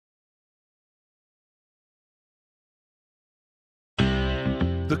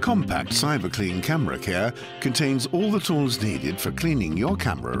The compact CyberClean Camera Care contains all the tools needed for cleaning your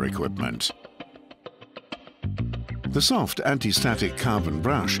camera equipment. The soft anti-static carbon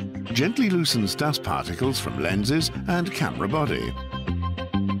brush gently loosens dust particles from lenses and camera body.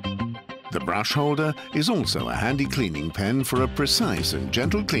 The brush holder is also a handy cleaning pen for a precise and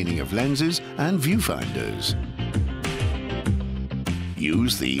gentle cleaning of lenses and viewfinders.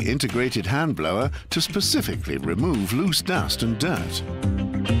 Use the integrated hand blower to specifically remove loose dust and dirt.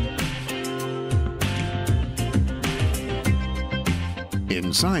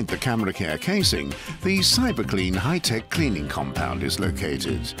 Inside the Camera Care casing, the CyberClean high-tech cleaning compound is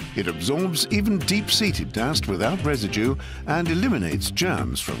located. It absorbs even deep-seated dust without residue and eliminates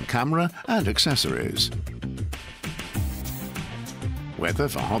germs from camera and accessories. Whether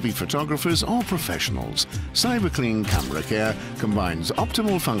for hobby photographers or professionals, CyberClean Camera Care combines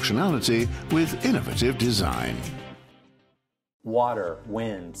optimal functionality with innovative design. Water,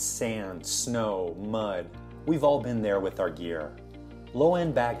 wind, sand, snow, mud, we've all been there with our gear.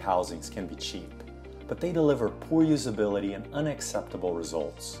 Low-end bag housings can be cheap, but they deliver poor usability and unacceptable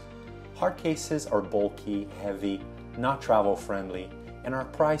results. Hard cases are bulky, heavy, not travel-friendly, and are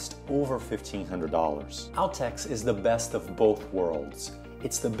priced over $1,500. Altex is the best of both worlds.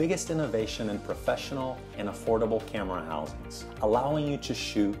 It's the biggest innovation in professional and affordable camera housings, allowing you to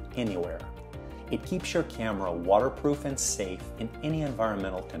shoot anywhere. It keeps your camera waterproof and safe in any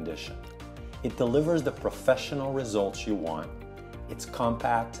environmental condition. It delivers the professional results you want. It's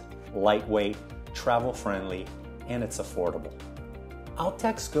compact, lightweight, travel-friendly, and it's affordable.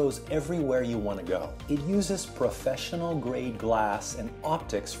 Altex goes everywhere you want to go. It uses professional-grade glass and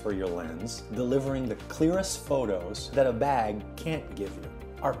optics for your lens, delivering the clearest photos that a bag can't give you.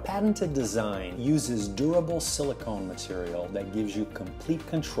 Our patented design uses durable silicone material that gives you complete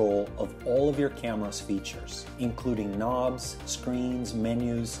control of all of your camera's features, including knobs, screens,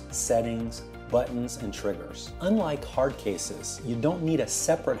 menus, settings, buttons, and triggers. Unlike hard cases, you don't need a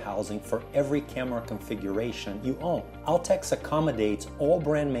separate housing for every camera configuration you own. Altex accommodates all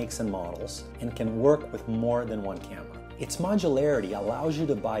brand makes and models and can work with more than one camera. Its modularity allows you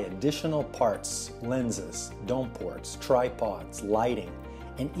to buy additional parts, lenses, dome ports, tripods, lighting,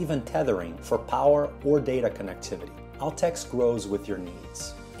 and even tethering for power or data connectivity. Altex grows with your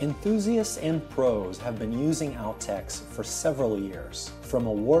needs. Enthusiasts and pros have been using Altex for several years, from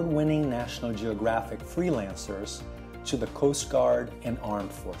award-winning National Geographic freelancers to the Coast Guard and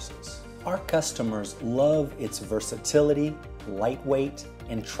armed forces. Our customers love its versatility, lightweight,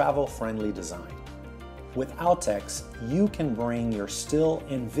 and travel-friendly design. With Altex, you can bring your still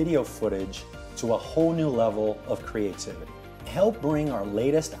and video footage to a whole new level of creativity. Help bring our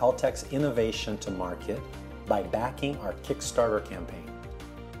latest Altex innovation to market by backing our Kickstarter campaign.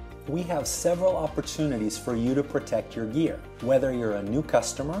 We have several opportunities for you to protect your gear, whether you're a new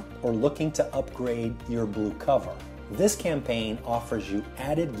customer or looking to upgrade your blue cover. This campaign offers you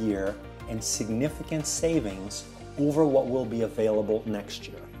added gear and significant savings over what will be available next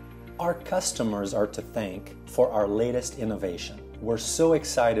year. Our customers are to thank for our latest innovation. We're so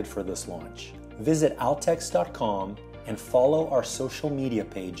excited for this launch. Visit altex.com and follow our social media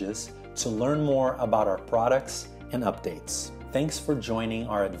pages to learn more about our products and updates. Thanks for joining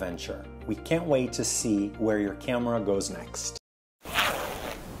our adventure. We can't wait to see where your camera goes next.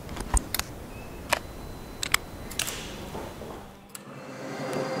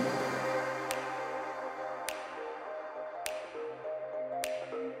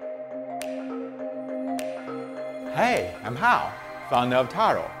 Hey, I'm Hao, founder of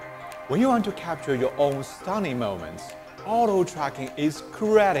Taro. When you want to capture your own stunning moments, auto tracking is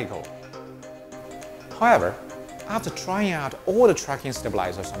critical. However, after trying out all the tracking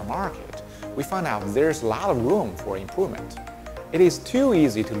stabilizers on the market, we found out there's a lot of room for improvement. It is too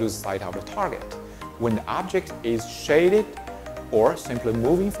easy to lose sight of the target when the object is shaded or simply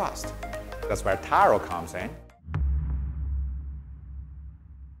moving fast. That's where Taro comes in.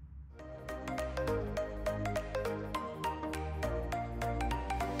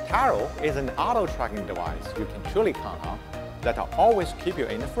 Taro is an auto tracking device you can truly count on that will always keep you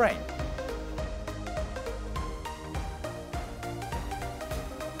in the frame.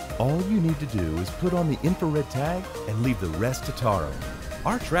 All you need to do is put on the infrared tag and leave the rest to Taro.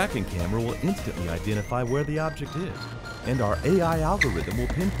 Our tracking camera will instantly identify where the object is, and our AI algorithm will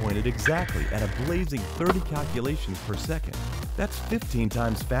pinpoint it exactly at a blazing 30 calculations per second. That's 15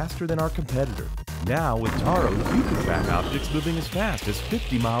 times faster than our competitor. Now with Taro, you can track objects moving as fast as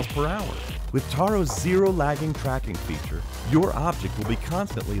 50 miles per hour. With Taro's zero lagging tracking feature, your object will be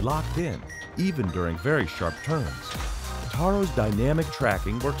constantly locked in, even during very sharp turns. Taro's dynamic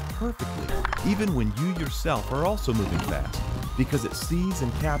tracking works perfectly, even when you yourself are also moving fast, because it sees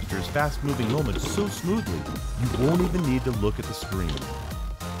and captures fast-moving moments so smoothly, you won't even need to look at the screen.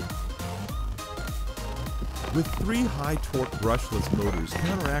 With 3 high-torque brushless motors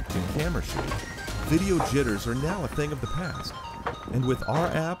counteracting camera shake, video jitters are now a thing of the past. And with our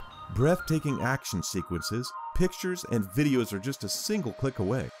app, breathtaking action sequences, pictures, and videos are just a single click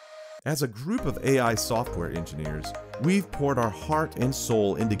away. As a group of AI software engineers, we've poured our heart and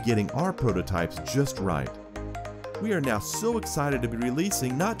soul into getting our prototypes just right. We are now so excited to be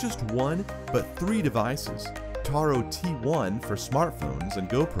releasing not just 1, but 3 devices. Taro T1 for smartphones and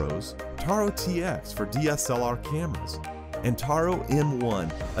GoPros, Taro TX for DSLR cameras, and Taro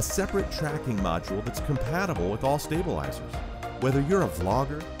M1, a separate tracking module that's compatible with all stabilizers. Whether you're a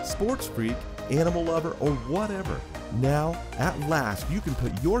vlogger, sports freak, animal lover, or whatever, now, at last, you can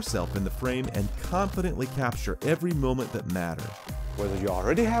put yourself in the frame and confidently capture every moment that matters. Whether you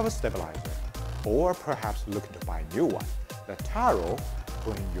already have a stabilizer, or perhaps looking to buy a new one, the Taro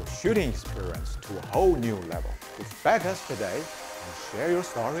bring your shooting experience to a whole new level. Expect us today and share your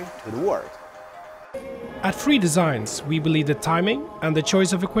story to the world. At Free Designs, we believe that timing and the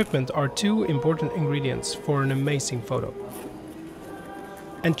choice of equipment are 2 important ingredients for an amazing photo.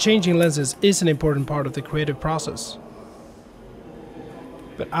 And changing lenses is an important part of the creative process.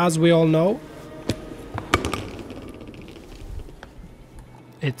 But as we all know,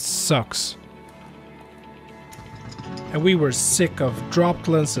 it sucks. And we were sick of dropped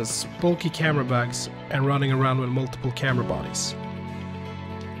lenses, bulky camera bags, and running around with multiple camera bodies.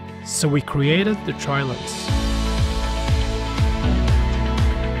 So we created the Tri-Lens.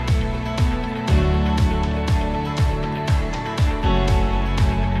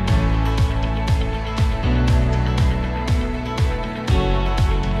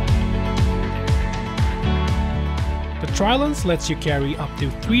 The Tri-Lens lets you carry up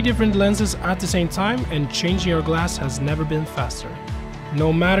to 3 different lenses at the same time, and changing your glass has never been faster.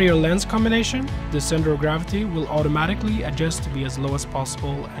 No matter your lens combination, the center of gravity will automatically adjust to be as low as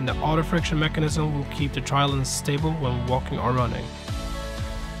possible, and the auto friction mechanism will keep the Tri-Lens stable when walking or running.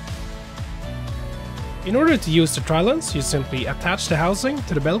 In order to use the Tri-Lens, you simply attach the housing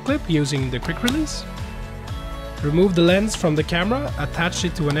to the belt clip using the quick release. Remove the lens from the camera, attach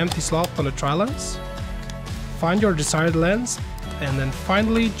it to an empty slot on the Tri-Lens. Find your desired lens, and then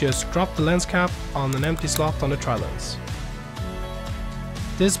finally just drop the lens cap on an empty slot on the Tri-Lens.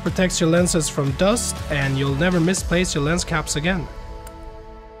 This protects your lenses from dust, and you'll never misplace your lens caps again.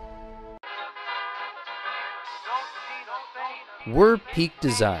 We're Peak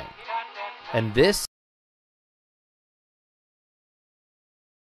Design, and this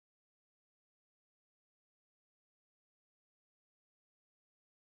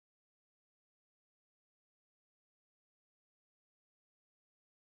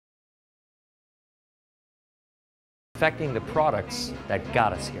affecting the products that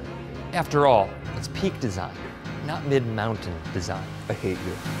got us here. After all, it's Peak Design, not mid-mountain design. I hate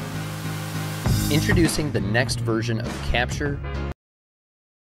you. Introducing the next version of Capture.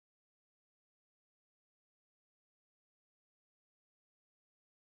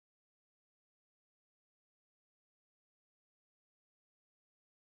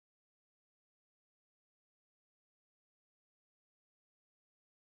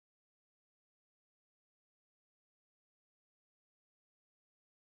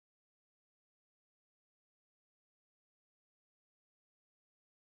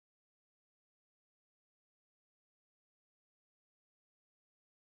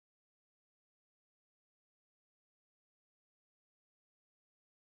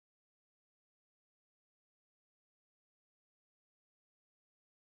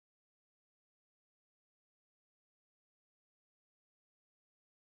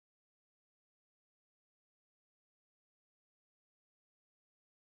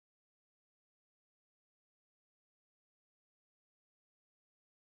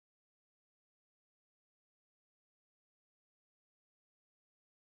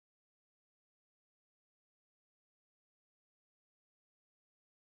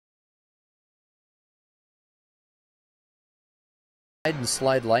 And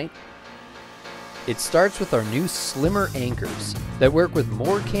slide light. It starts with our new slimmer anchors that work with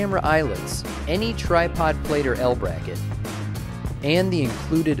more camera eyelets, any tripod plate or L bracket, and the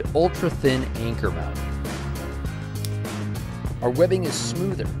included ultra-thin anchor mount. Our webbing is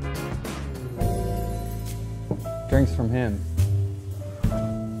smoother. Drinks from him.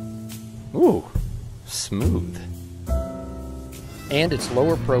 Ooh, smooth. And it's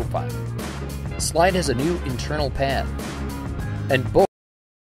lower profile. The slide has a new internal pad. And both